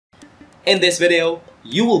In this video,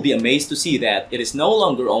 you will be amazed to see that it is no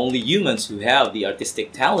longer only humans who have the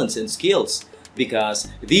artistic talents and skills, because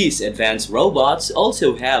these advanced robots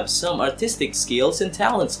also have some artistic skills and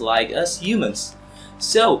talents like us humans.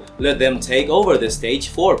 So, let them take over the stage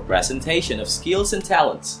for presentation of skills and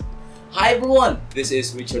talents. Hi everyone, this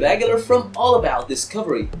is Richard Aguilar from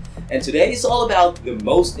AllAboutDiscovery, and today is all about the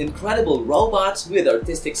most incredible robots with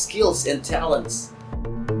artistic skills and talents.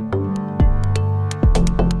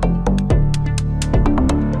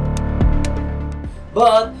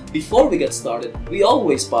 But before we get started, we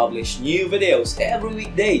always publish new videos every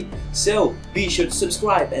weekday, so be sure to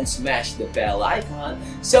subscribe and smash the bell icon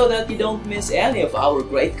so that you don't miss any of our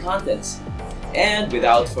great contents. And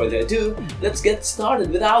without further ado, let's get started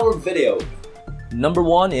with our video. Number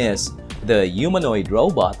 1 is the humanoid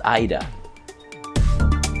robot Ida.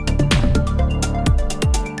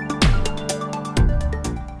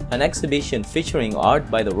 An exhibition featuring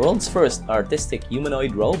art by the world's first artistic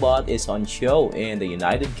humanoid robot is on show in the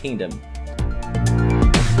United Kingdom.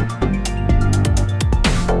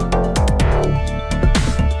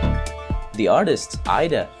 The artist,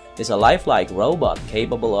 Ida, is a lifelike robot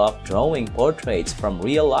capable of drawing portraits from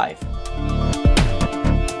real life.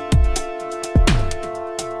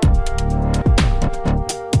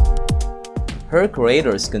 Her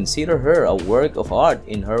creators consider her a work of art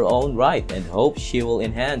in her own right and hope she will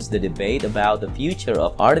enhance the debate about the future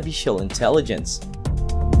of artificial intelligence.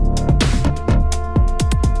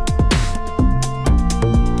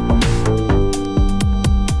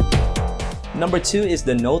 Number 2 is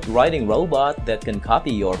the note-writing robot that can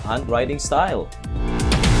copy your handwriting style.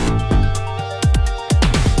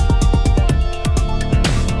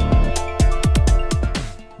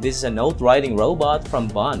 This is a note-writing robot from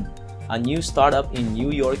Bond, a new startup in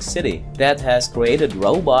New York City that has created a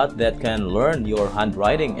robot that can learn your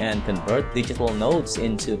handwriting and convert digital notes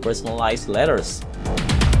into personalized letters.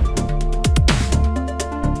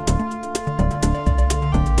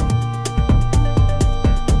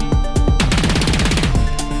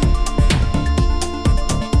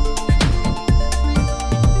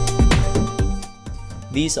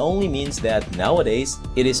 This only means that nowadays,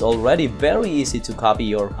 it is already very easy to copy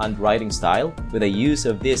your handwriting style with the use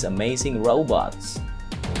of these amazing robots.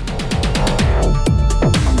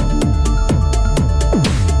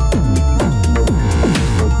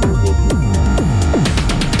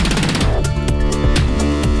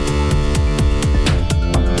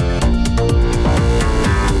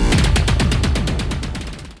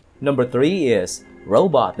 Number 3 is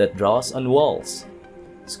robot that draws on walls.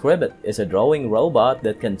 Scribit is a drawing robot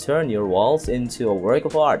that can turn your walls into a work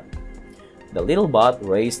of art. The little bot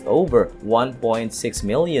raised over $1.6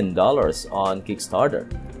 million on Kickstarter,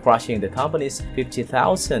 crushing the company's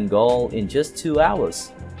 $50,000 goal in just 2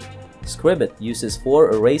 hours. Scribit uses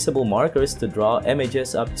 4 erasable markers to draw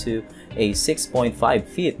images up to a 6.5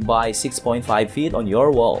 feet by 6.5 feet on your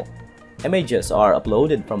wall. Images are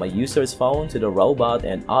uploaded from a user's phone to the robot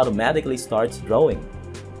and automatically starts drawing.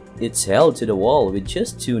 It's held to the wall with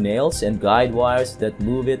just 2 nails and guide wires that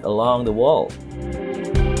move it along the wall.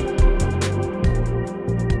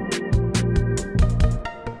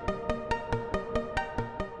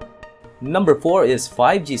 Number 4 is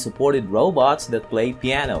 5G supported robots that play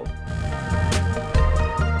piano.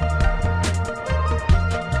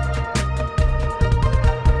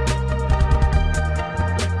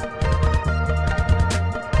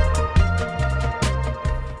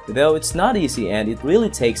 Though it's not easy and it really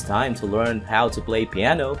takes time to learn how to play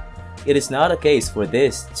piano, it is not a case for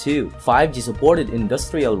this too. 5G supported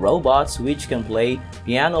industrial robots which can play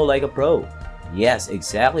piano like a pro. Yes,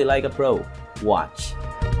 exactly like a pro. Watch.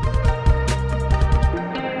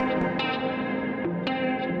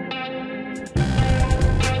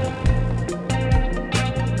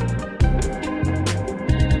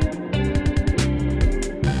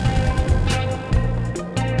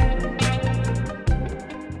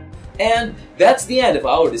 And that's the end of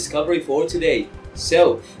our discovery for today.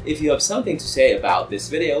 So, if you have something to say about this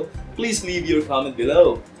video, please leave your comment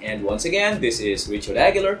below. And once again, this is Richard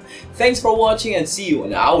Aguilar. Thanks for watching and see you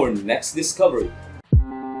on our next discovery.